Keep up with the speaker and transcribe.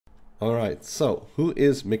All right, so who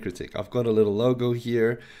is MikroTik? I've got a little logo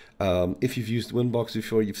here. If you've used Winbox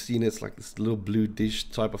before, you've seen it. It's like this little blue dish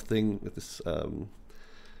type of thing with this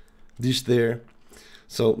dish there.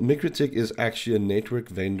 So MikroTik is actually a network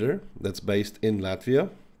vendor that's based in Latvia.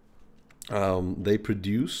 They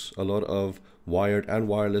produce a lot of wired and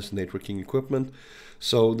wireless networking equipment.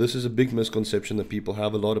 So this is a big misconception that people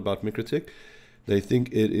have a lot about MikroTik. They think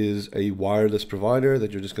it is a wireless provider,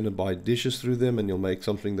 that you're just going to buy dishes through them and you'll make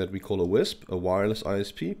something that we call a WISP, a wireless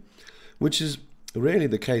ISP, which is rarely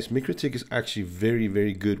the case. MikroTik is actually very,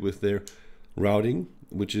 very good with their routing,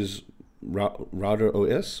 which is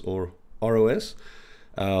RouterOS or ROS,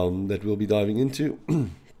 that we'll be diving into.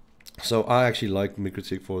 So I actually like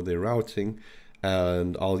MikroTik for their routing,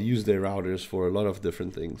 and I'll use their routers for a lot of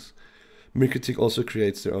different things. MikroTik also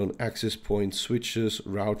creates their own access point switches,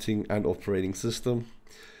 routing, and operating system.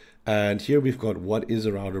 And here we've got what is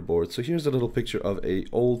a router board. So here's a little picture of a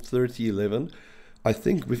old 3011. I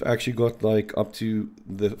think we've actually got like up to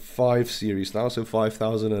the 5 series now, so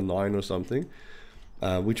 5009 or something,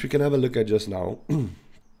 which we can have a look at just now.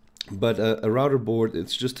 But a router board,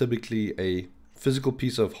 it's just typically a physical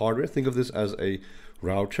piece of hardware. Think of this as a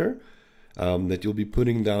router that you'll be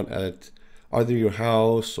putting down at either your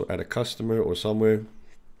house or at a customer or somewhere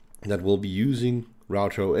that will be using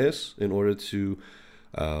RouterOS in order to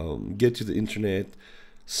get to the internet,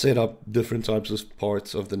 set up different types of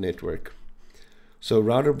parts of the network. So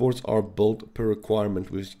router boards are built per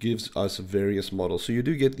requirement, which gives us various models. So you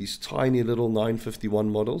do get these tiny little 951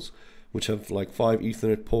 models, which have like 5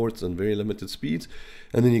 Ethernet ports and very limited speeds.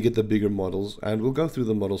 And then you get the bigger models, and we'll go through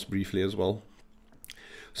the models briefly as well.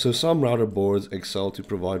 So some router boards excel to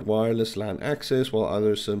provide wireless LAN access, while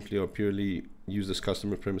others simply or purely use this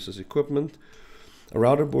customer premises equipment. A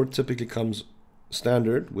router board typically comes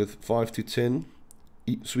standard with 5 to 10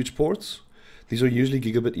 switch ports. These are usually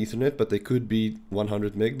gigabit Ethernet, but they could be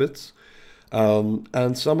 100 megabits.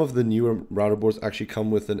 And some of the newer router boards actually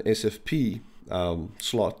come with an SFP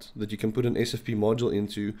slot that you can put an SFP module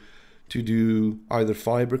into to do either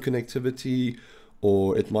fiber connectivity,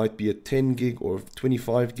 or it might be a 10 gig or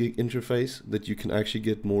 25 gig interface that you can actually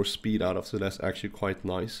get more speed out of. So that's actually quite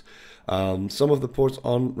nice. Some of the ports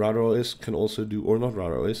on RouterOS can also do, or not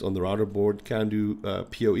RouterOS, on the router board can do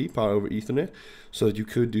PoE, power over Ethernet. So that you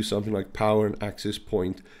could do something like power and access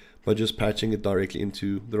point by just patching it directly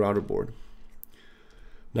into the router board.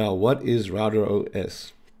 Now, what is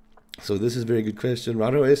RouterOS? So this is a very good question.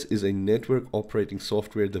 RouterOS is a network operating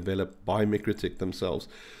software developed by MikroTik themselves.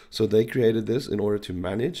 So they created this in order to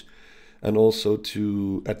manage and also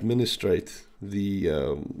to administrate the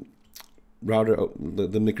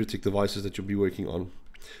the MikroTik devices that you'll be working on.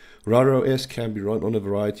 RouterOS can be run on a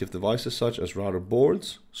variety of devices such as router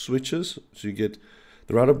boards, switches. So you get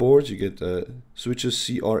the router boards, you get switches,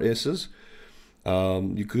 CRSs.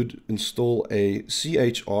 You could install a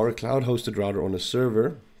CHR, a cloud-hosted router on a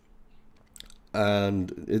server,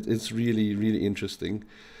 and it's really, really interesting.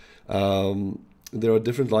 There are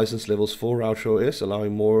different license levels for RouterOS,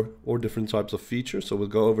 allowing more or different types of features. So we'll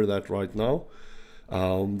go over that right now.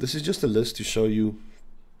 This is just a list to show you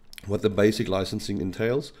what the basic licensing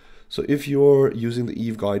entails. So if you're using the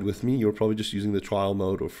Eve guide with me, you're probably just using the trial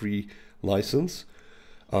mode or free license,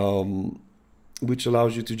 which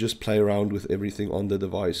allows you to just play around with everything on the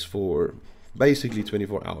device for basically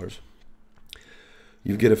 24 hours.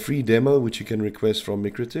 You get a free demo, which you can request from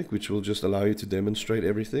MikroTik, which will just allow you to demonstrate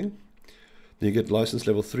everything. Then you get license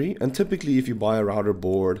level 3, and typically if you buy a router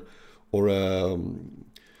board or a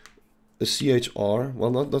CHR,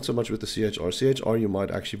 well, not so much with the CHR, you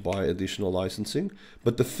might actually buy additional licensing,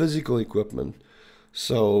 but the physical equipment.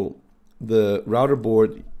 So the router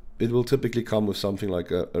board, it will typically come with something like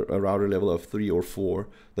a router level of 3 or 4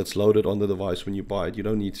 that's loaded on the device when you buy it. You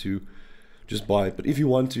don't need to just buy it, but if you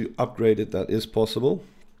want to upgrade it, that is possible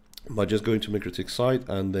by just going to MikroTik's site,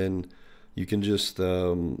 and then you can just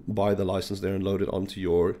buy the license there and load it onto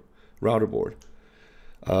your router board.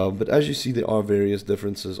 But as you see, there are various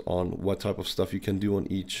differences on what type of stuff you can do on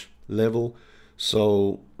each level.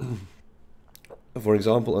 So for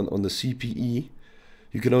example, on the CPE,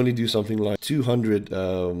 you can only do something like 200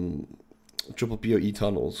 triple PoE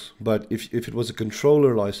tunnels, but if it was a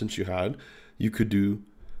controller license you had, you could do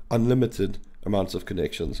unlimited amounts of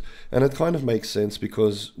connections. And it kind of makes sense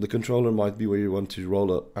because the controller might be where you want to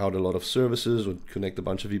roll out a lot of services or connect a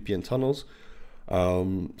bunch of VPN tunnels.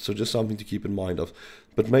 So just something to keep in mind of.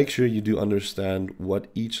 But make sure you do understand what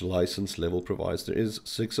each license level provides. There is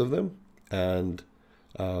 6 of them, and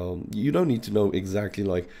you don't need to know exactly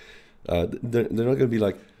like, they're not going to be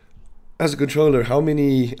like, as a controller, how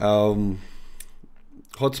many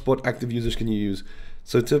hotspot active users can you use?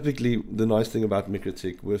 So typically the nice thing about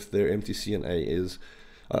MikroTik with their MTCNA is,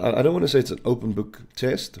 I don't want to say it's an open book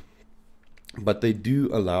test, but they do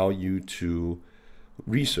allow you to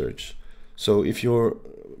research. So if your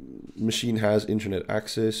machine has internet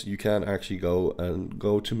access, you can actually go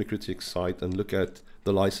to MikroTik's site and look at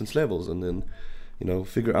the license levels, and then, you know,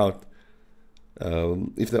 figure out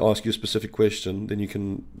if they ask you a specific question, then you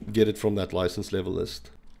can get it from that license level list.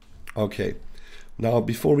 Okay, now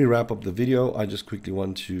before we wrap up the video, I just quickly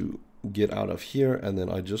want to get out of here, and then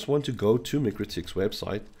I just want to go to MikroTik's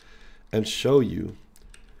website and show you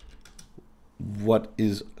what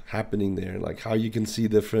is happening there, like how you can see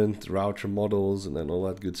different router models and then all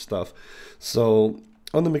that good stuff. So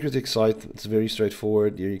on the MikroTik site, it's very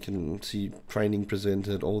straightforward. Here you can see training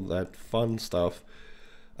presented, all that fun stuff.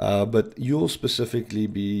 But you'll specifically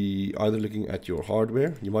be either looking at your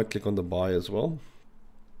hardware. You might click on the buy as well.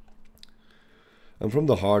 And from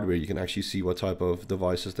the hardware, you can actually see what type of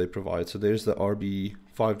devices they provide. So there's the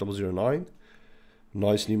RB5009,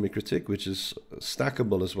 nice new MikroTik, which is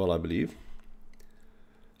stackable as well, I believe.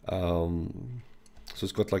 So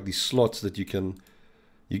it's got like these slots that you can,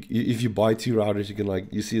 if you buy two routers, you can,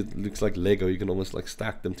 like, you see it looks like Lego, you can almost like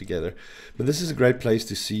stack them together. But this is a great place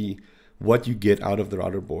to see what you get out of the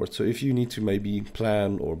RouterBoard. So if you need to maybe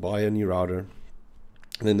plan or buy a new router,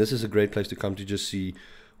 then this is a great place to come to just see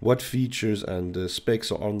what features and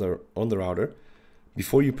specs are on the router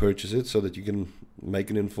before you purchase it, so that you can make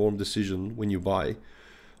an informed decision when you buy.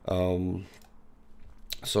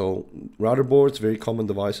 So RouterBoards, very common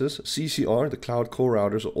devices. CCR, the cloud core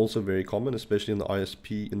routers, are also very common, especially in the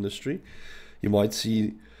ISP industry. You might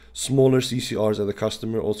see smaller CCRs at the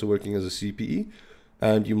customer also working as a CPE,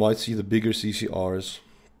 and you might see the bigger CCRs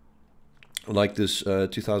like this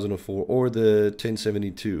 2004 or the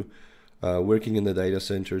 1072 working in the data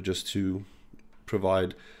center, just to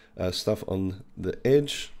provide stuff on the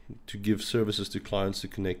edge to give services to clients to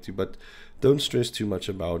connect to. But don't stress too much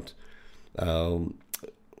about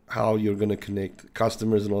how you're going to connect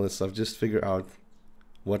customers and all that stuff. Just figure out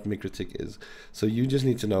what MikroTik is. So you just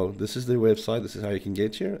need to know this is their website, this is how you can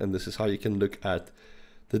get here, and this is how you can look at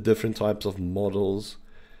the different types of models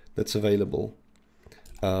that's available.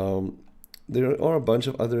 There are a bunch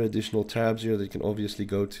of other additional tabs here that you can obviously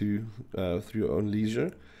go to through your own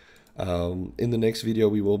leisure. In the next video,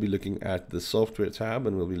 we will be looking at the software tab,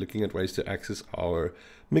 and we'll be looking at ways to access our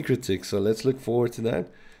MikroTik. So let's look forward to that,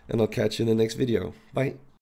 and I'll catch you in the next video. Bye.